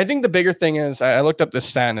I think the bigger thing is, I looked up this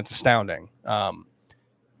stat and it's astounding.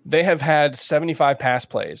 They have had 75 pass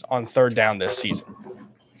plays on 3rd down this season.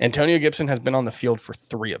 Antonio Gibson has been on the field for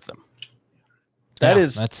 3 of them.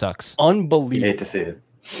 That sucks. Unbelievable. You hate to see it.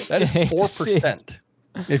 That is 4%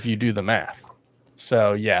 if you do the math.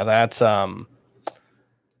 So yeah, that's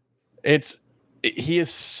he is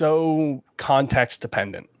so context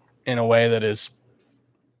dependent in a way that is,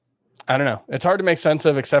 I don't know. It's hard to make sense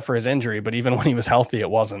of except for his injury, but even when he was healthy, it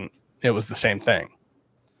was the same thing.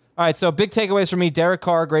 All right, so big takeaways for me. Derek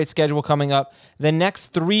Carr, great schedule coming up. The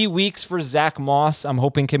next 3 weeks for Zach Moss, I'm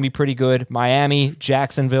hoping can be pretty good. Miami,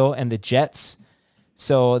 Jacksonville, and the Jets.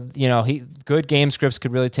 So, good game scripts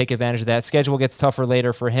could really take advantage of that. Schedule gets tougher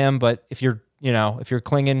later for him, but if you're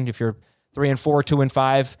clinging, if you're 3-4,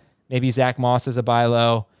 2-5, maybe Zach Moss is a buy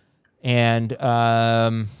low. And I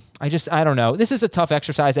don't know. This is a tough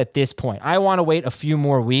exercise at this point. I want to wait a few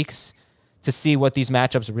more weeks to see what these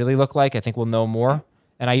matchups really look like. I think we'll know more.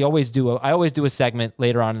 And I always do a segment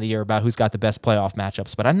later on in the year about who's got the best playoff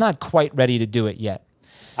matchups, but I'm not quite ready to do it yet.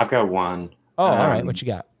 I've got one. Oh, all right. What you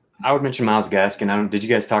got? I would mention Myles Gaskin. Did you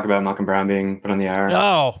guys talk about Malcolm Brown being put on the IR?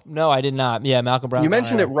 No, I did not. Yeah, Malcolm Brown. You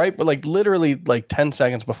mentioned it right, but literally 10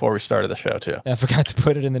 seconds before we started the show too. I forgot to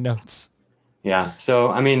put it in the notes. Yeah. So,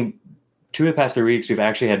 2 of the past 3 weeks, we've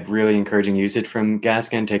actually had really encouraging usage from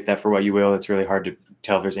Gaskin. Take that for what you will. It's really hard to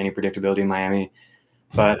tell if there's any predictability in Miami.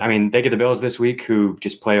 But, they get the Bills this week, who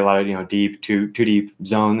just play a lot of, deep, too deep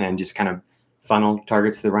zone and just kind of funnel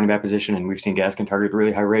targets to the running back position. And we've seen Gaskin target at a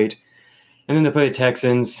really high rate. And then they play the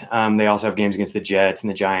Texans. They also have games against the Jets and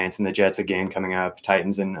the Giants, and the Jets again coming up,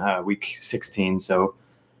 Titans in week 16. So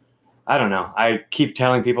I don't know. I keep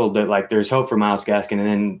telling people that there's hope for Myles Gaskin, and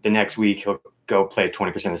then the next week he'll go play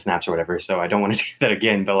 20% of the snaps or whatever. So I don't want to do that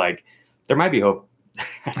again, but like there might be hope.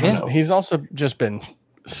 He's also just been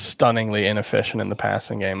stunningly inefficient in the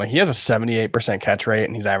passing game. Like he has a 78% catch rate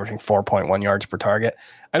and he's averaging 4.1 yards per target.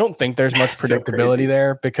 I don't think there's much predictability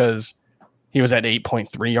there because he was at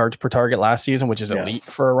 8.3 yards per target last season, which is elite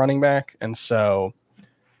for a running back. And so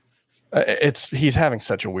he's having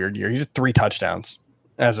such a weird year. He's at 3 touchdowns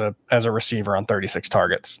as a receiver on 36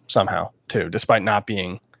 targets somehow too, despite not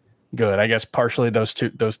being good. I guess partially those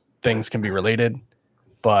things can be related,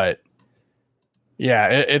 but yeah,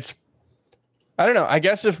 it's I don't know. I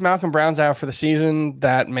guess if Malcolm Brown's out for the season,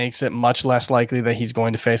 that makes it much less likely that he's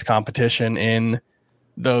going to face competition in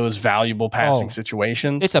those valuable passing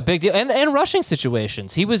situations. It's a big deal. And rushing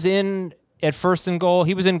situations. He was in at first and goal.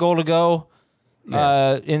 He was in goal to go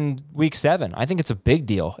in week 7. I think it's a big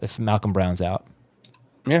deal if Malcolm Brown's out.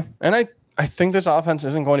 Yeah. And I think this offense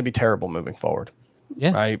isn't going to be terrible moving forward.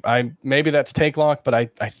 Yeah. I maybe that's take lock, but I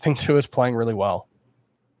think Tua is playing really well.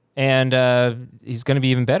 And he's going to be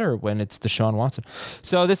even better when it's Deshaun Watson.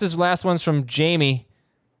 So this is last one's from Jamie.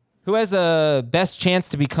 Who has the best chance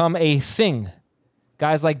to become a thing?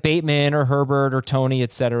 Guys like Bateman or Herbert or Tony,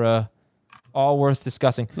 etc. All worth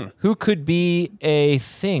discussing. Who could be a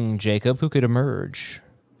thing, Jacob? Who could emerge?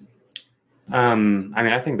 I mean,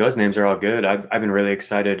 I think those names are all good. I've been really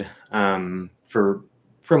excited from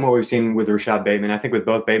what we've seen with Rashad Bateman. I think with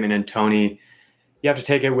both Bateman and Tony, you have to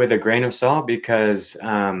take it with a grain of salt because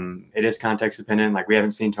it is context dependent. Like we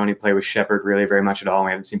haven't seen Tony play with Shepard really very much at all.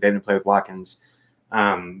 We haven't seen Bateman play with Watkins.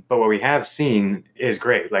 But what we have seen is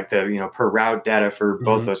great. Like the per route data for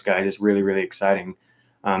both those guys is really, really exciting.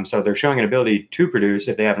 So they're showing an ability to produce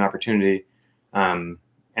if they have an opportunity.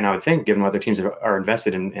 And I would think, given what their teams are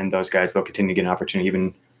invested in those guys, they'll continue to get an opportunity,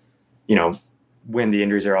 even when the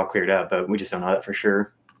injuries are all cleared up. But we just don't know that for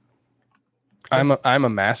sure. I'm a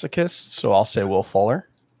masochist, so I'll say Will Fuller.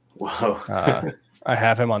 Whoa. I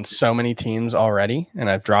have him on so many teams already, and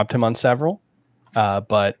I've dropped him on several.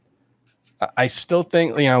 But I still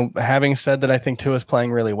think, having said that, I think Tua is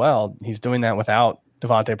playing really well. He's doing that without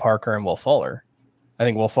Devontae Parker and Will Fuller. I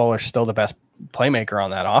think Will Fuller is still the best playmaker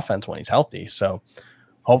on that offense when he's healthy. So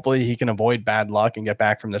hopefully he can avoid bad luck and get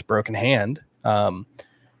back from this broken hand.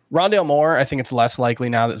 Rondale Moore, I think it's less likely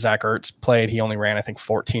now that Zach Ertz played. He only ran, I think,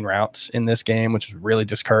 14 routes in this game, which is really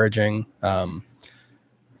discouraging.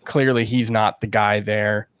 Clearly, he's not the guy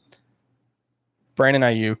there. Brandon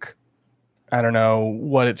Ayuk, I don't know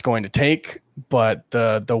what it's going to take, but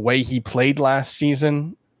the way he played last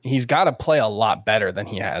season, he's got to play a lot better than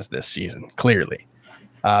he has this season, clearly.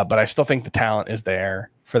 But I still think the talent is there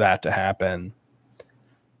for that to happen.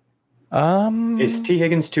 Is T.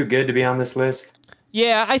 Higgins too good to be on this list?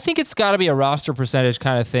 Yeah, I think it's got to be a roster percentage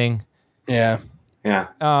kind of thing. Yeah.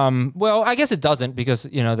 Well, I guess it doesn't because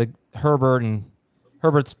the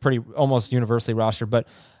Herbert's pretty almost universally rostered, but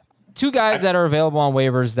two guys that are available on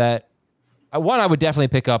waivers that one I would definitely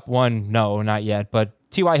pick up. One, no, not yet, but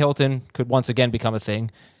T.Y. Hilton could once again become a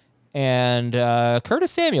thing, and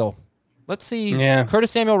Curtis Samuel. Let's see. Yeah.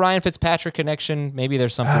 Curtis Samuel, Ryan Fitzpatrick connection. Maybe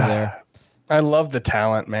there's something there. I love the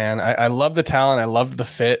talent, man. I love the talent. I loved the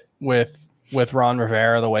fit with Ron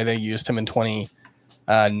Rivera, the way they used him in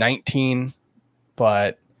 2019.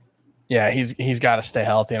 But yeah, he's got to stay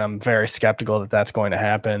healthy, and I'm very skeptical that that's going to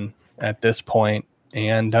happen at this point.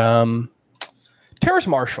 And Terrace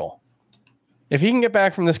Marshall, if he can get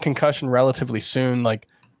back from this concussion relatively soon, like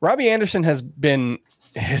Robbie Anderson has been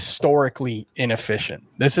historically inefficient.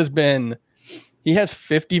 He has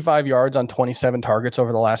 55 yards on 27 targets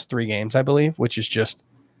over the last 3 games, I believe, which is just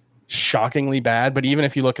shockingly bad. But even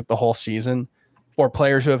if you look at the whole season, for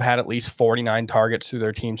players who have had at least 49 targets through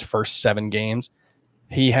their team's first 7 games,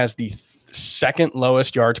 he has the second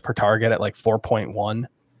lowest yards per target at like 4.1.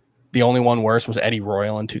 The only one worse was Eddie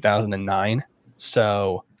Royal in 2009.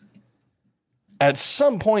 So at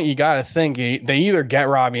some point, you got to think they either get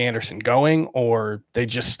Robbie Anderson going or they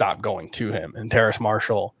just stop going to him. And Terrace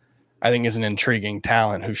Marshall, I think, is an intriguing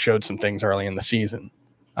talent who showed some things early in the season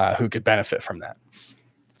who could benefit from that.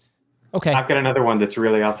 Okay. I've got another one that's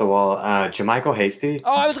really off the wall. Jermichael Hasty.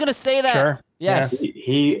 Oh, I was going to say that. Sure. Yes. Yeah.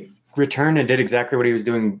 He returned and did exactly what he was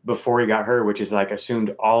doing before he got hurt, which is like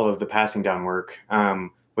assumed all of the passing down work,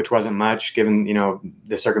 which wasn't much given,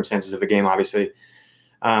 the circumstances of the game, obviously.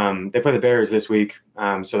 They play the Bears this week,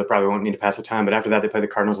 so they probably won't need to pass a ton. But after that, they play the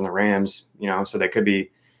Cardinals and the Rams, so they could be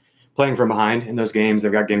playing from behind in those games.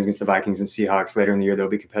 They've got games against the Vikings and Seahawks later in the year. They'll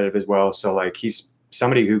be competitive as well. So, like, he's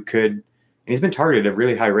somebody who could, and he's been targeted at a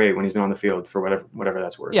really high rate when he's been on the field for whatever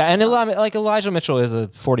that's worth. Yeah, and Elijah Mitchell is a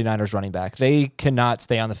 49ers running back. They cannot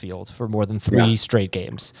stay on the field for more than 3 straight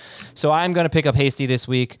games. So I'm going to pick up Hasty this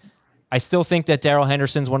week. I still think that Darrell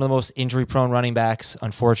Henderson's one of the most injury-prone running backs,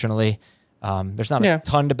 unfortunately. There's not a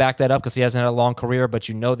ton to back that up because he hasn't had a long career, but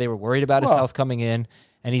they were worried about his health coming in,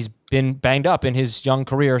 and he's been banged up in his young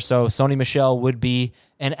career. So Sony Michel would be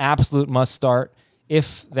an absolute must start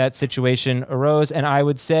if that situation arose. And I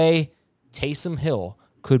would say Taysom Hill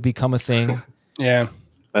could become a thing. Yeah.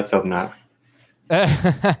 Let's hope not.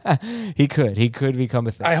 He could become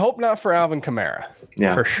a thing. I hope not for Alvin Kamara.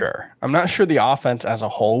 Yeah. For sure. I'm not sure the offense as a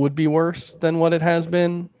whole would be worse than what it has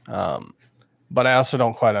been. But I also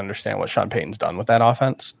don't quite understand what Sean Payton's done with that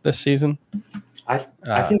offense this season. I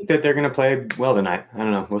think that they're going to play well tonight. I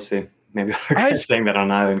don't know. We'll see. Maybe I'm saying that on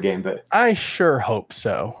an island game, but I sure hope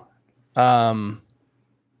so.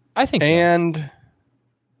 I think so. And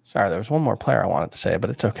sorry, there was one more player I wanted to say, but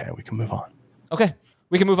it's okay. We can move on. Okay.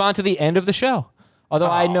 We can move on to the end of the show. Although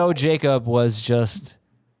I know Jacob was just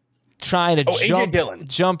trying to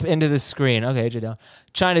jump into the screen. Okay, AJ Dillon.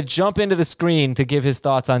 Trying to jump into the screen to give his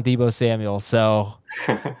thoughts on Deebo Samuel. So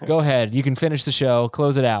go ahead. You can finish the show.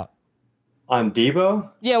 Close it out. On Deebo?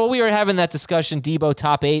 Yeah, well, we were having that discussion. Deebo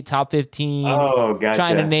top 8, top 15. Oh, gotcha.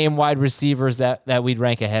 Trying to name wide receivers that we'd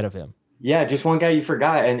rank ahead of him. Yeah, just one guy you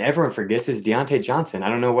forgot, and everyone forgets, is Deontay Johnson. I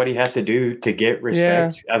don't know what he has to do to get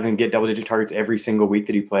respect other than get double-digit targets every single week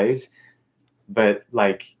that he plays. But,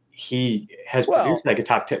 he has produced a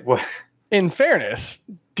top 10. In fairness,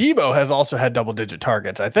 Deebo has also had double-digit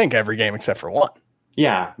targets, I think, every game except for one.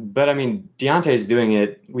 Yeah, but, Deontay's doing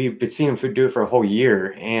it. We've been seeing him do it for a whole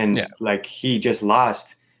year, and, he just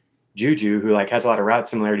lost Juju, who, has a lot of route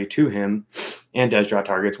similarity to him and does draw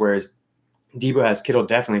targets, whereas Deebo has Kittle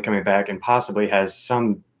definitely coming back and possibly has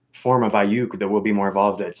some form of Ayuk that will be more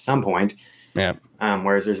involved at some point. Yeah.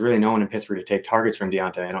 Whereas there's really no one in Pittsburgh to take targets from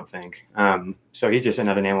Deontay, I don't think. So he's just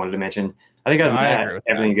another name I wanted to mention. I think other than that,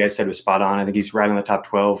 everything you guys said was spot on. I think he's right on the top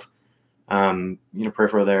 12.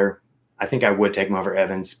 Peripheral there. I think I would take him over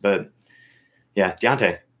Evans, but yeah,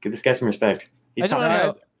 Deontay, give this guy some respect.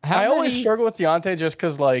 I always struggle with Deontay just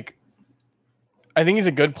because, I think he's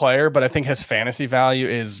a good player, but I think his fantasy value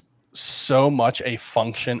is so much a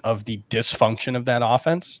function of the dysfunction of that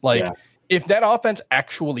offense. If that offense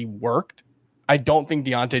actually worked, I don't think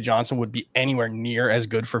Deontay Johnson would be anywhere near as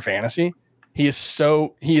good for fantasy. He is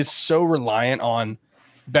so reliant on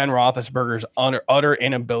Ben Roethlisberger's utter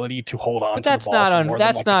inability to hold on. But that's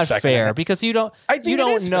not fair because you don't know.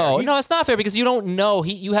 Fair. No, it's not fair because you don't know.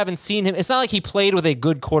 You haven't seen him. It's not like he played with a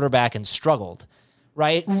good quarterback and struggled.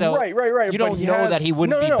 Right. So right. You don't know that he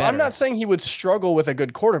wouldn't be better. I'm not saying he would struggle with a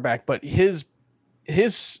good quarterback, but his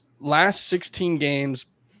last 16 games,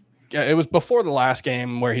 it was before the last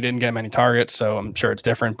game where he didn't get many targets, so I'm sure it's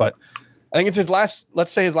different. But I think it's his last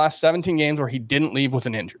 17 games where he didn't leave with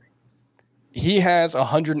an injury. He has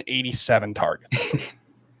 187 targets.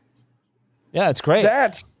 Yeah, that's great.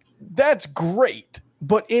 That's great.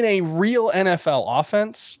 But in a real NFL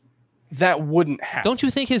offense, that wouldn't happen. Don't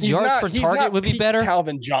you think his yards per target would be better?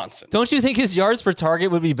 Calvin Johnson. Don't you think his yards per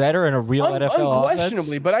target would be better in a real NFL offense?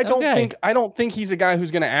 Unquestionably, but I don't think he's a guy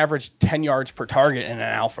who's going to average 10 yards per target in an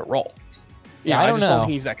alpha role. Yeah, I don't know. Don't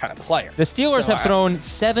think he's that kind of player. The Steelers have thrown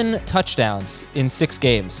 7 touchdowns in 6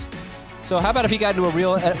 games. So how about if he got into a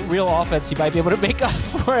real offense, he might be able to make up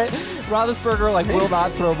for it. Roethlisberger will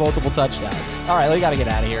not throw multiple touchdowns. All right, we got to get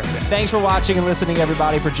out of here. Thanks for watching and listening,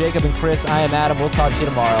 everybody. For Jacob and Chris, I am Adam. We'll talk to you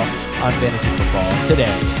tomorrow on Fantasy Football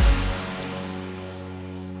Today.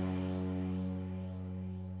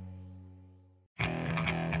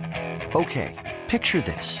 Okay, picture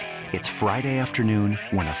this. It's Friday afternoon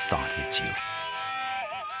when a thought hits you.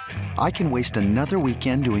 I can waste another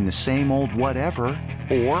weekend doing the same old whatever,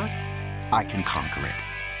 or I can conquer it.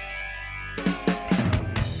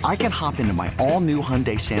 I can hop into my all-new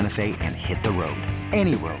Hyundai Santa Fe and hit the road.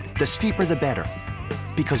 Any road. The steeper, the better.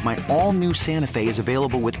 Because my all-new Santa Fe is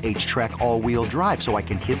available with H-Track all-wheel drive, so I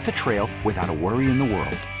can hit the trail without a worry in the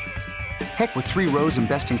world. Heck, with 3 rows and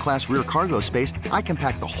best-in-class rear cargo space, I can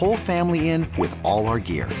pack the whole family in with all our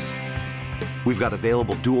gear. We've got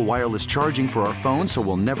available dual wireless charging for our phones, so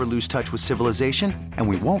we'll never lose touch with civilization, and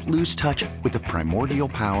we won't lose touch with the primordial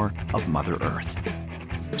power of Mother Earth.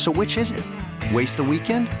 So which is it? Waste the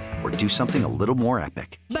weekend or do something a little more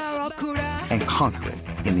epic? And conquer it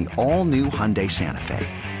in the all-new Hyundai Santa Fe.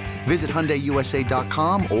 Visit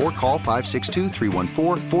HyundaiUSA.com or call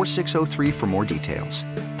 562-314-4603 for more details.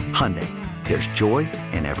 Hyundai, there's joy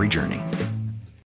in every journey.